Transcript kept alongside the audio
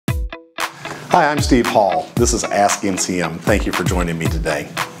Hi, I'm Steve Hall. This is Ask NCM. Thank you for joining me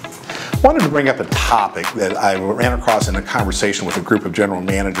today. I wanted to bring up a topic that I ran across in a conversation with a group of general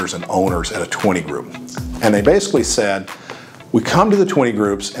managers and owners at a 20 group. And they basically said, we come to the 20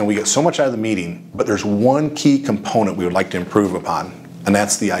 groups and we get so much out of the meeting, but there's one key component we would like to improve upon, and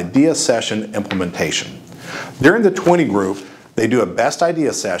that's the idea session implementation. During the 20 group, they do a best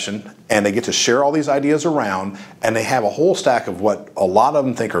idea session and they get to share all these ideas around, and they have a whole stack of what a lot of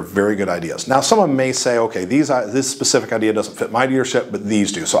them think are very good ideas. Now some of them may say, okay, this specific idea doesn't fit my leadership, but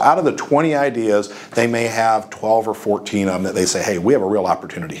these do. So out of the 20 ideas, they may have 12 or 14 of them that they say, hey, we have a real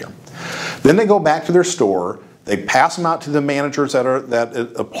opportunity here. Then they go back to their store, they pass them out to the managers that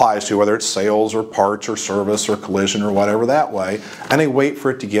it applies to, whether it's sales or parts or service or collision or whatever that way, and they wait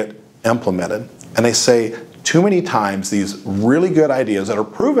for it to get implemented. And they say, too many times these really good ideas that are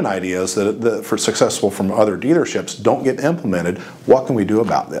proven ideas that for successful from other dealerships don't get implemented. What can we do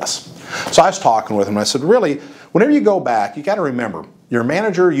about this? So I was talking with him and I said, really, whenever you go back, you got to remember, your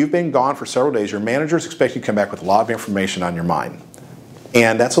manager, you've been gone for several days, your manager's expecting you to come back with a lot of information on your mind.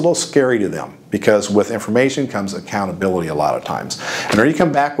 And that's a little scary to them because with information comes accountability a lot of times. And when you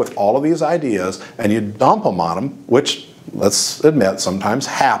come back with all of these ideas and you dump them on them, which let's admit sometimes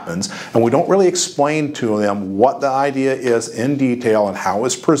happens, and we don't really explain to them what the idea is in detail and how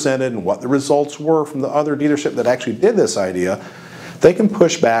it's presented and what the results were from the other dealership that actually did this idea, they can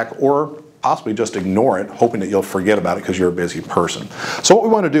push back or possibly just ignore it, hoping that you'll forget about it because you're a busy person. So what we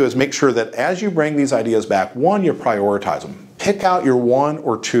want to do is make sure that as you bring these ideas back, one, you prioritize them. Pick out your one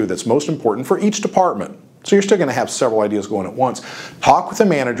or two that's most important for each department. So you're still going to have several ideas going at once. Talk with the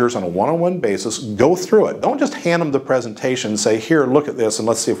managers on a one-on-one basis, go through it. Don't just hand them the presentation and say, here, look at this and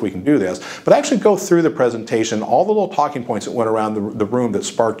let's see if we can do this. But actually go through the presentation, all the little talking points that went around the room that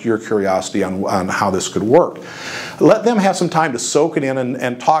sparked your curiosity on how this could work. Let them have some time to soak it in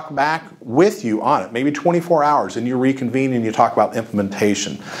and talk back with you on it, maybe 24 hours, and you reconvene and you talk about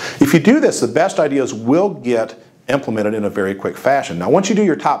implementation. If you do this, the best ideas will get implemented in a very quick fashion. Now once you do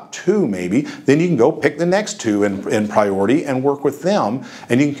your top two maybe, then you can go pick the next two in priority and work with them,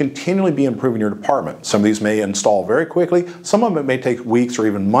 and you can continually be improving your department. Some of these may install very quickly, some of them may take weeks or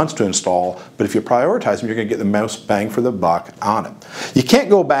even months to install, but if you prioritize them, you're going to get the most bang for the buck on it. You can't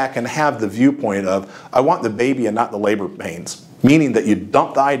go back and have the viewpoint of, I want the baby and not the labor pains. Meaning that you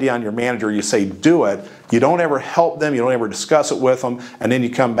dump the idea on your manager, you say do it, you don't ever help them, you don't ever discuss it with them, and then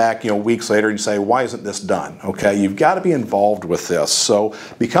you come back weeks later and you say, why isn't this done? Okay, you've got to be involved with this. So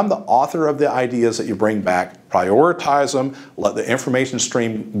become the author of the ideas that you bring back, prioritize them, let the information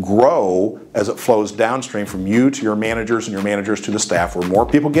stream grow as it flows downstream from you to your managers and your managers to the staff, where more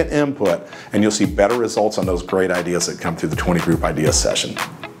people get input, and you'll see better results on those great ideas that come through the 20 group idea session.